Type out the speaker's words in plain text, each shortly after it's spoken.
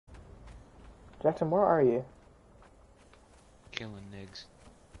Jackson, where are you? Killing niggas.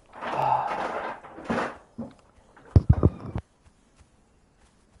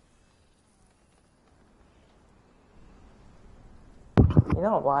 You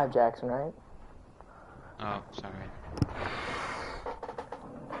know I'm live, Jackson, right? Oh, sorry.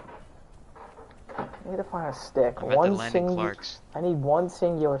 I need to find a stick. I'm at the Landon Clark's. I need one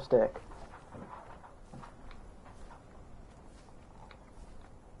singular stick.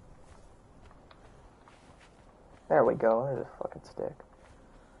 There we go. There's a fucking stick.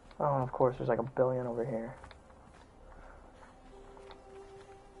 Oh, and of course, there's like a billion over here.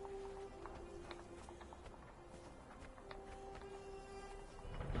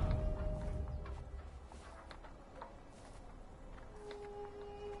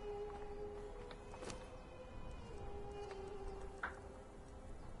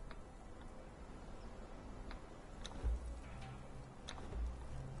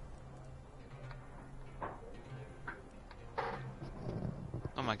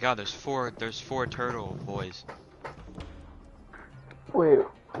 Oh my god, there's four turtle boys. Wait,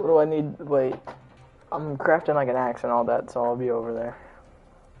 what do I need? Wait, I'm crafting like an axe and all that, so I'll be over there.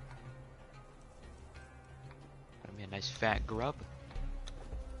 Gonna be a nice fat grub.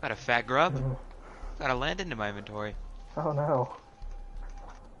 Got a fat grub. Mm. Got a Landon in my inventory. Oh no.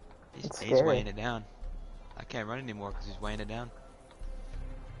 He's weighing it down. I can't run anymore because he's weighing it down.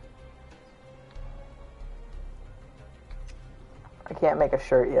 I can't make a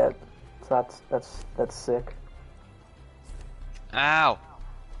shirt yet, so that's sick. Ow!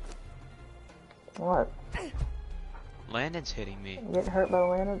 What? Landon's hitting me. You getting hurt by the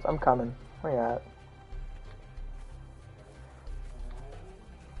lanterns? I'm coming. Where you at?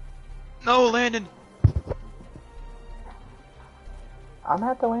 No, Landon! I'm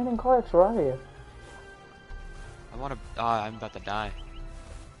at the Landon Clark's. Where are you? I wanna. I'm about to die.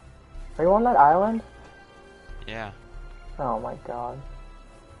 Are you on that island? Yeah. Oh my god.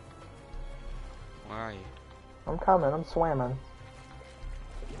 Where are you? I'm coming. I'm swimming.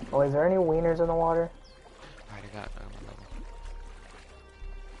 Oh, is there any wieners in the water? Alright, I got one level.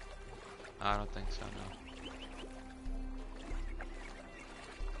 I don't think so, no.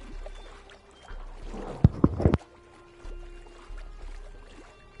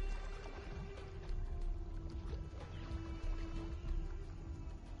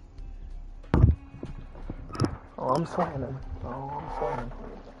 Oh, I'm swimming. Oh, I'm swimming.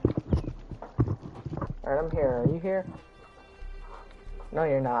 Alright, I'm here. Are you here? No,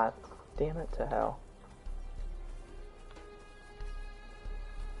 you're not. Damn it to hell.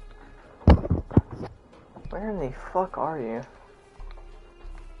 Where in the fuck are you?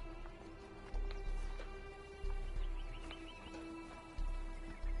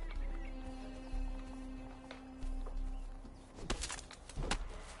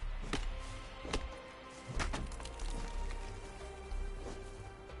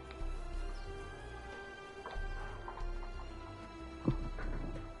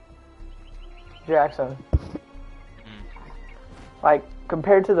 Jackson. Like,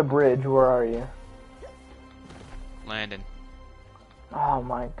 compared to the bridge, where are you? Landon. Oh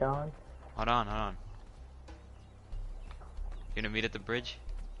my god. Hold on, hold on. You gonna meet at the bridge?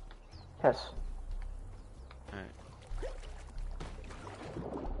 Yes. Alright.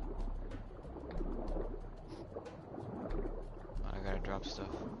 I gotta drop stuff.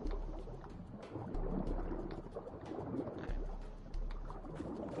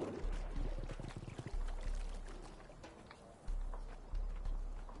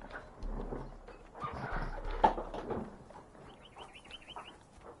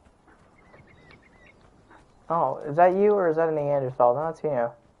 Oh, is that you or is that a Neanderthal? No, that's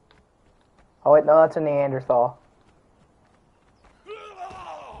you. Oh wait, no, that's a Neanderthal.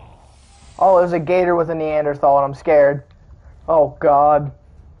 Oh, there's a gator with a Neanderthal and I'm scared. Oh god.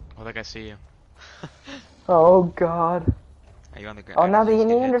 I think I see you. Oh god. Are you on the ground? Oh, now the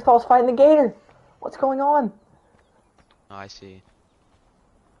Neanderthal's fighting the gator. What's going on? Oh, I see.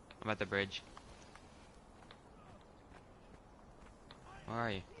 I'm at the bridge. Where are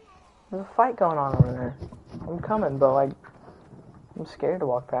you? There's a fight going on over there. I'm coming, but like, I'm scared to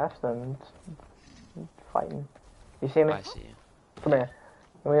walk past them. It's fighting. You see me? I see you. Come here.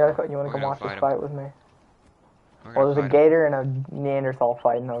 You want to come watch this fight with me? Oh, there's a gator and a Neanderthal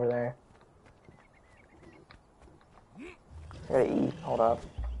fighting over there. I gotta eat. Hold up.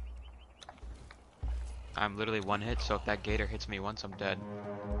 I'm literally one hit, so if that gator hits me once, I'm dead.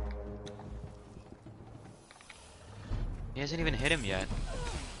 He hasn't even hit him yet.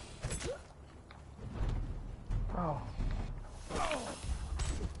 Oh.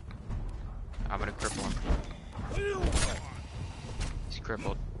 I'm gonna cripple him. He's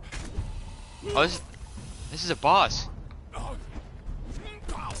crippled. Oh, this is a boss.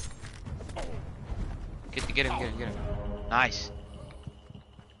 Get him. Nice.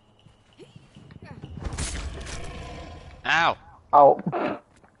 Ow. Oh.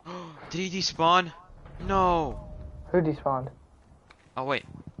 Did he despawn? No. Who despawned? Oh wait.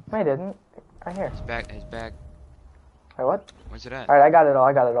 No, he didn't. Right here. His bag. Wait, what? Where's it at? Alright, I got it all.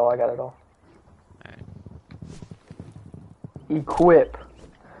 Alright. Equip.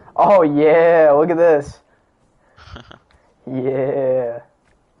 Oh, yeah. Look at this. Yeah.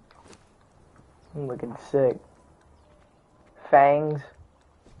 I'm looking sick. Fangs.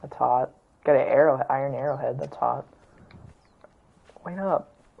 That's hot. Got an iron arrowhead. That's hot. Wait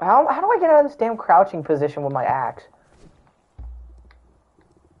up. How do I get out of this damn crouching position with my axe?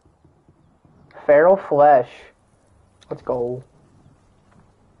 Feral flesh. Let's go.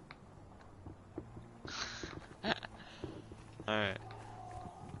 Alright.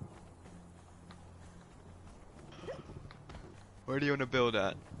 Where do you want to build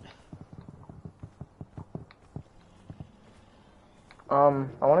at? I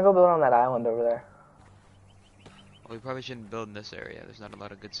want to go build on that island over there. Well, we probably shouldn't build in this area. There's not a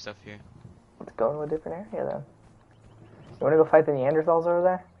lot of good stuff here. Let's go to a different area then. You want to go fight the Neanderthals over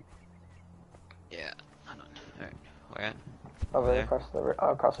there? Yeah. Hold on. Alright. Where at? Over Over there,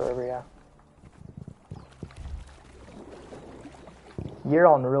 across the river, yeah. You're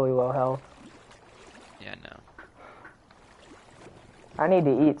on really low health. Yeah, no. I need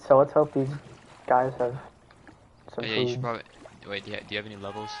to eat, so let's hope these guys have some Oh, yeah, food. you should probably... Wait, do you have any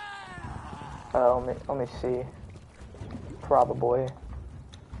levels? Let me see. Probably.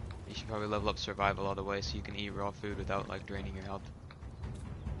 You should probably level up survival all the way so you can eat raw food without, like, draining your health.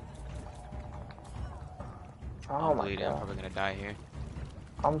 Oh I'm my bleeding. I'm god. probably gonna die here.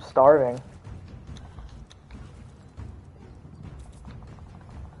 I'm starving.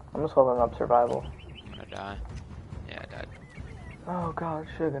 I'm just leveling up survival. I'm gonna die. Yeah, I died. Oh god,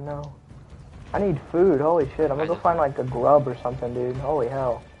 sugar, no. I need food, holy shit. I'm gonna go find like a grub or something, dude. Holy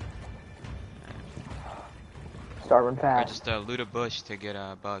hell. Starving Or fast. just loot a bush to get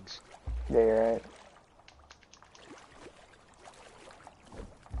bugs. Yeah, you're right.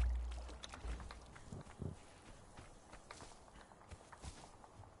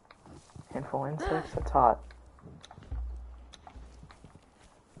 Handful of insects, that's hot.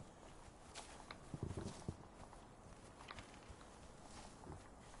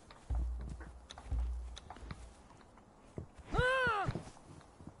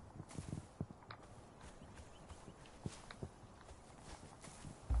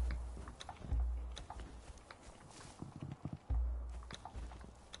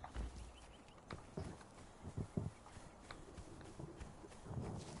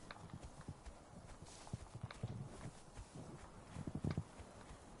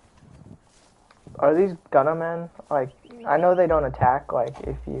 Are these gunmen, like, I know they don't attack, like,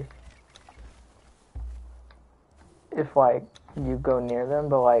 if like, you go near them,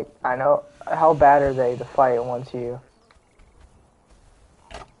 but, like, I know, how bad are they to fight once you,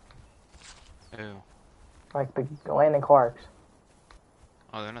 Ooh. like, the Landon Clarks?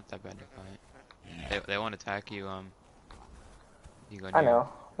 Oh, they're not that bad to fight. They won't attack you, you go near. I know.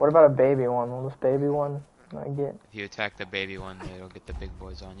 What about a baby one? Will this baby one I get? If you attack the baby one, it'll get the big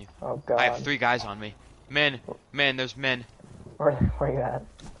boys on you. Oh god. I have 3 guys on me. Men! There's men. Where you at?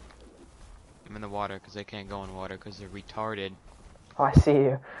 I'm in the water because they can't go in water because they're retarded. Oh, I see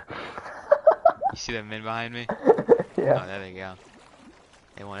you. You see the men behind me? Yeah. Oh, there they go.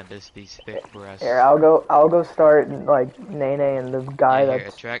 They wanted these thick breasts. Here, I'll go start, like, Nene and the guy Yeah, here,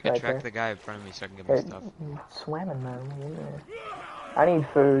 that's attract there. the guy in front of me so I can get my Hey, stuff. swimming, man. I need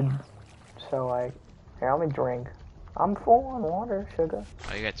food, so, like, here, let me drink. I'm full on water, sugar.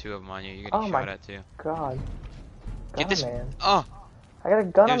 Oh, you got 2 of them on you. You're getting shot at too. God. Get this. Man. Oh, I got a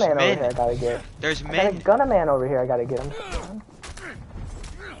gunner There's man men. over here I gotta get. there's I got men. a gunner man over here I gotta get him.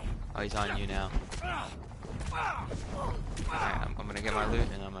 Oh, he's on you now. Alright, I'm gonna get my loot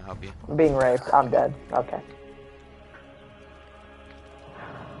and I'm gonna help you. I'm being raped. I'm dead. Okay.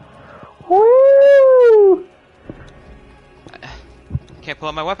 Woo! Can't pull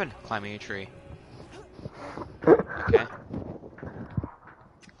out my weapon. Climbing a tree. Okay.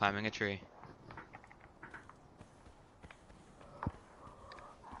 Climbing a tree.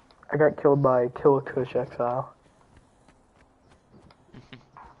 I got killed by Killakush Exile.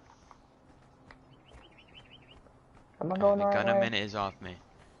 Am I going The the right way? gunman is off me.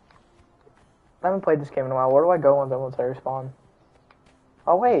 I haven't played this game in a while. Where do I go once I respawn?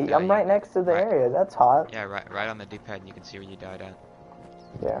 Oh wait, Yeah, I'm you- right next to the right. area. That's hot. Yeah, right on the D-pad and you can see where you died at.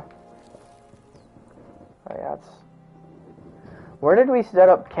 Yeah. Oh yeah, it's... Where did we set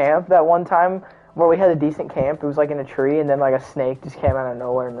up camp that one time where we had a decent camp? It was like in a tree, and then like a snake just came out of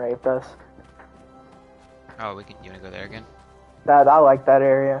nowhere and raped us. Oh, you wanna go there again? I like that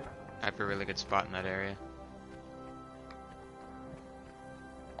area. I have a really good spot in that area.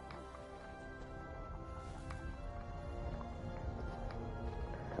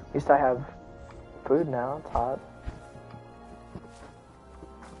 At least I have food now. It's hot.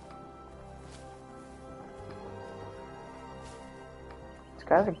 This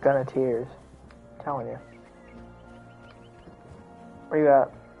guy's a gun of tears. I'm telling you. Where you at?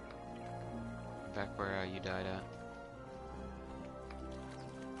 Back where you died at.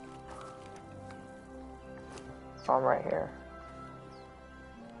 Oh, I'm right here.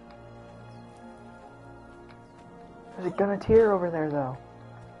 There's a gun of tear over there, though.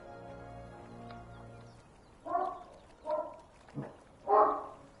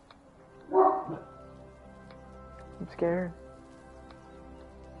 I'm scared.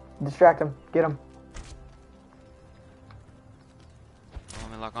 Distract him. Get him. Oh,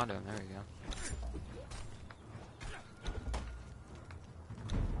 let me lock onto him. There we go.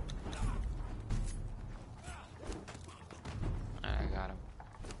 Alright, I got him.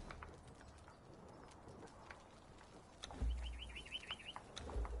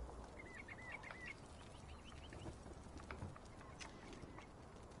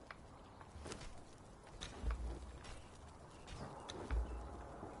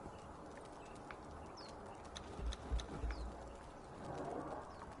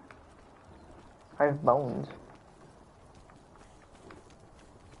 I have bones.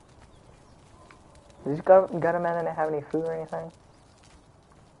 Does this gunman have any food or anything?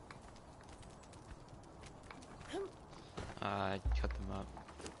 Cut them up.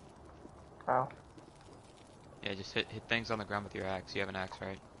 Oh. Yeah, just hit things on the ground with your axe. You have an axe,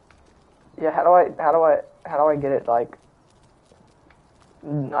 right? Yeah, how do I get it, like...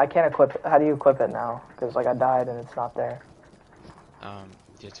 I can't equip it. How do you equip it now? Because, like, I died and it's not there.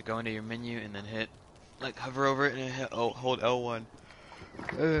 You have to go into your menu and then hit, like, hover over it and hit, hold L1.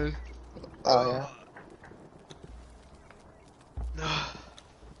 Oh, yeah.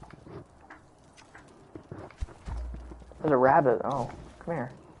 There's a rabbit. Oh, come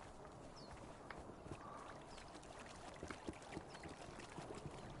here.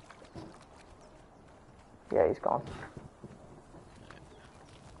 Yeah, he's gone.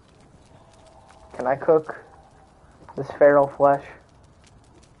 Can I cook this feral flesh?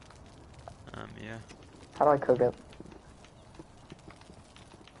 Yeah. How do I cook it?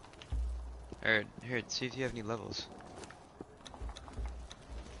 Here, see if you have any levels.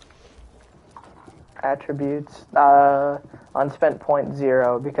 Attributes, unspent point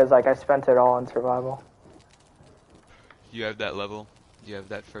 0, because, like, I spent it all in survival. Do you have that level? Do you have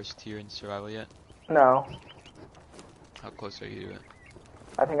that first tier in survival yet? No. How close are you to it?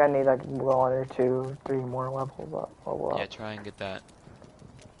 I think I need, like, 1 or 2, 3 more levels up. Yeah, try and get that.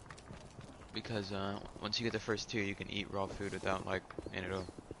 Because, once you get the first tier, you can eat raw food without, like,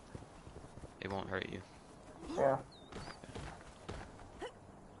 it won't hurt you. Yeah.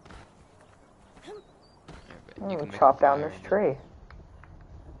 You can make chop a down fire this and tree.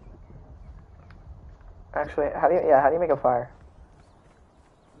 Actually, how do you make a fire?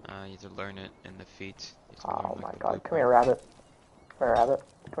 you have to learn it in the feats. Oh my god, come here, rabbit. Come here, rabbit.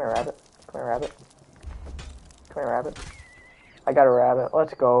 Come here, rabbit. Come here, rabbit. Come here, rabbit. I got a rabbit.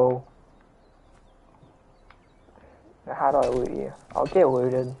 Let's go. Now, how do I loot you? I'll get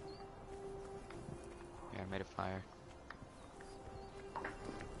looted. Yeah, I made a fire.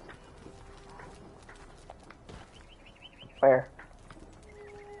 Where?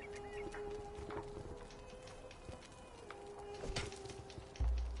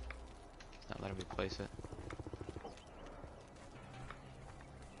 It's not letting me place it.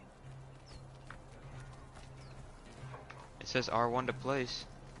 It says R1 to place,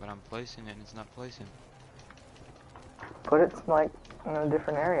 but I'm placing it and it's not placing. Put it, like, in a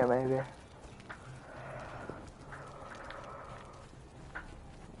different area, maybe.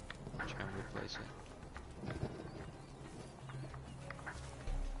 Try and replace it.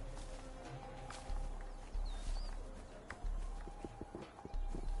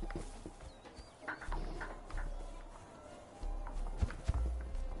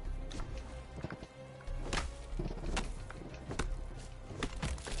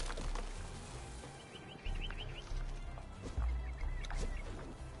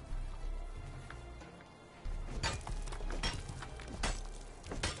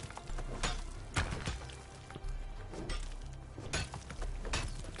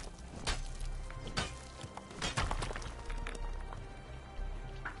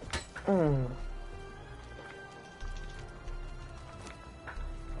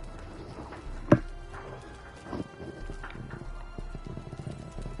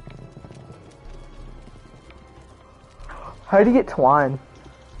 How do you get twine?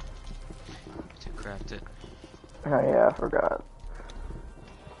 To craft it. Oh yeah, I forgot.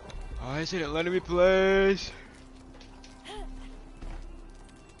 Oh, I said it letting me place.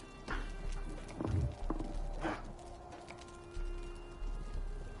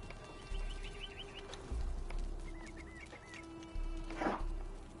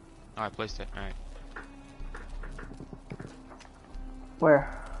 Oh, I placed it. Alright.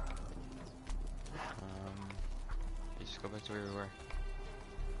 Where? You just go back to where we were.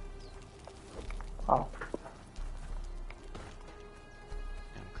 Oh.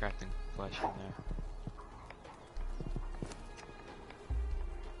 I'm crafting flesh in there.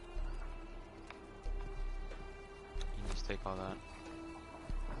 You just take all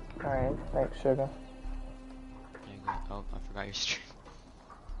that. Alright, thanks, sugar. There you go. Oh, I forgot your stream.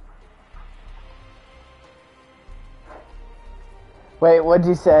 Wait, what'd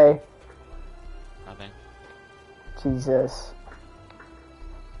you say? Nothing. Jesus.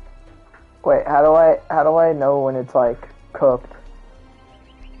 Wait, how do I know when it's like cooked?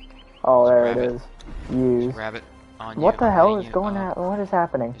 Oh, there it is. There's Use. a rabbit on you. What the I'm hell hitting is you. going on? What is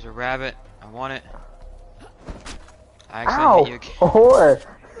happening? There's a rabbit. I want it. I Ow! actually hit you again. Whore!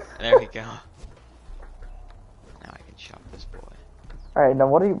 There we go. Now I can chop this boy. Alright, now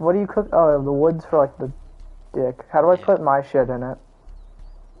what do you cook? Oh, the wood's for like the dick. How do I Yeah. put my shit in it?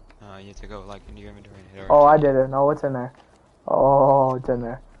 You have to go like into your inventory and hit Oh, I RT. did it. Oh, it's in there. Oh, it's in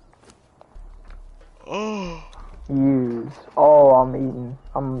there. Oh. Use. Oh, I'm eating.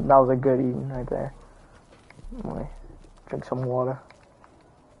 That was a good eating right there. Let me drink some water.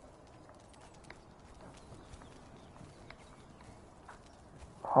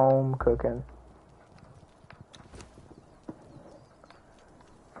 Home cooking.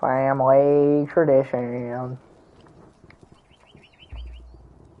 Family tradition.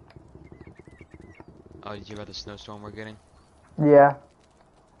 Oh, did you hear about the snowstorm we're getting? Yeah.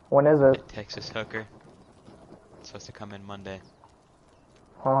 When is it? At Texas Hooker. It's supposed to come in Monday.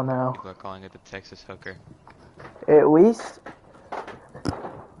 Oh no. People are calling it the Texas Hooker. At least.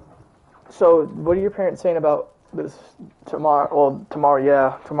 So, what are your parents saying about this tomorrow? Well, tomorrow,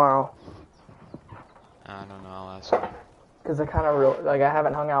 yeah, tomorrow. I don't know. I'll ask them. Because I kind of like I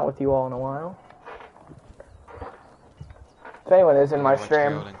haven't hung out with you all in a while. If anyone is in my Watch stream.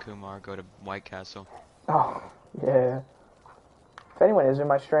 Gerald and Kumar go to White Castle. Oh, yeah. If anyone is in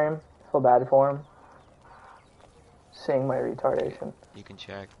my stream, I feel bad for him. Seeing my retardation. You can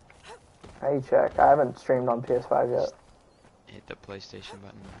check. How you check? I haven't streamed on PS5 yet. Hit the PlayStation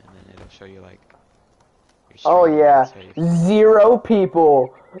button and then it'll show you like. Your Oh stream, yeah, so you- 0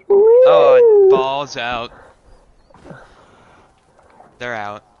 people. Oh, Woo! balls out. They're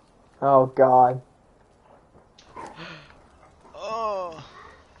out. Oh god. Oh.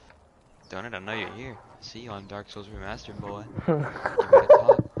 Donut, I know you're here. I see you on Dark Souls Remastered, boy. You better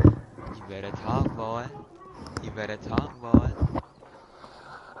talk. You better talk, boy. You better talk, boy.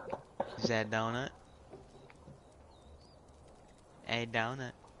 Is that Donut? Hey,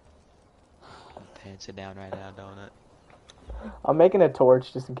 Donut. Pants it down right now, Donut. I'm making a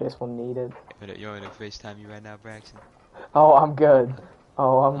torch just in case we'll need it. You want me to FaceTime you right now, Braxton? Oh, I'm good.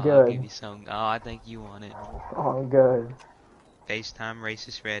 Oh, I'm I'll good. give you some. Oh, I think you want it. Oh, I'm good. FaceTime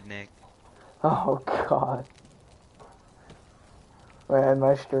racist redneck. Oh god. Man,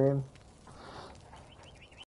 my stream.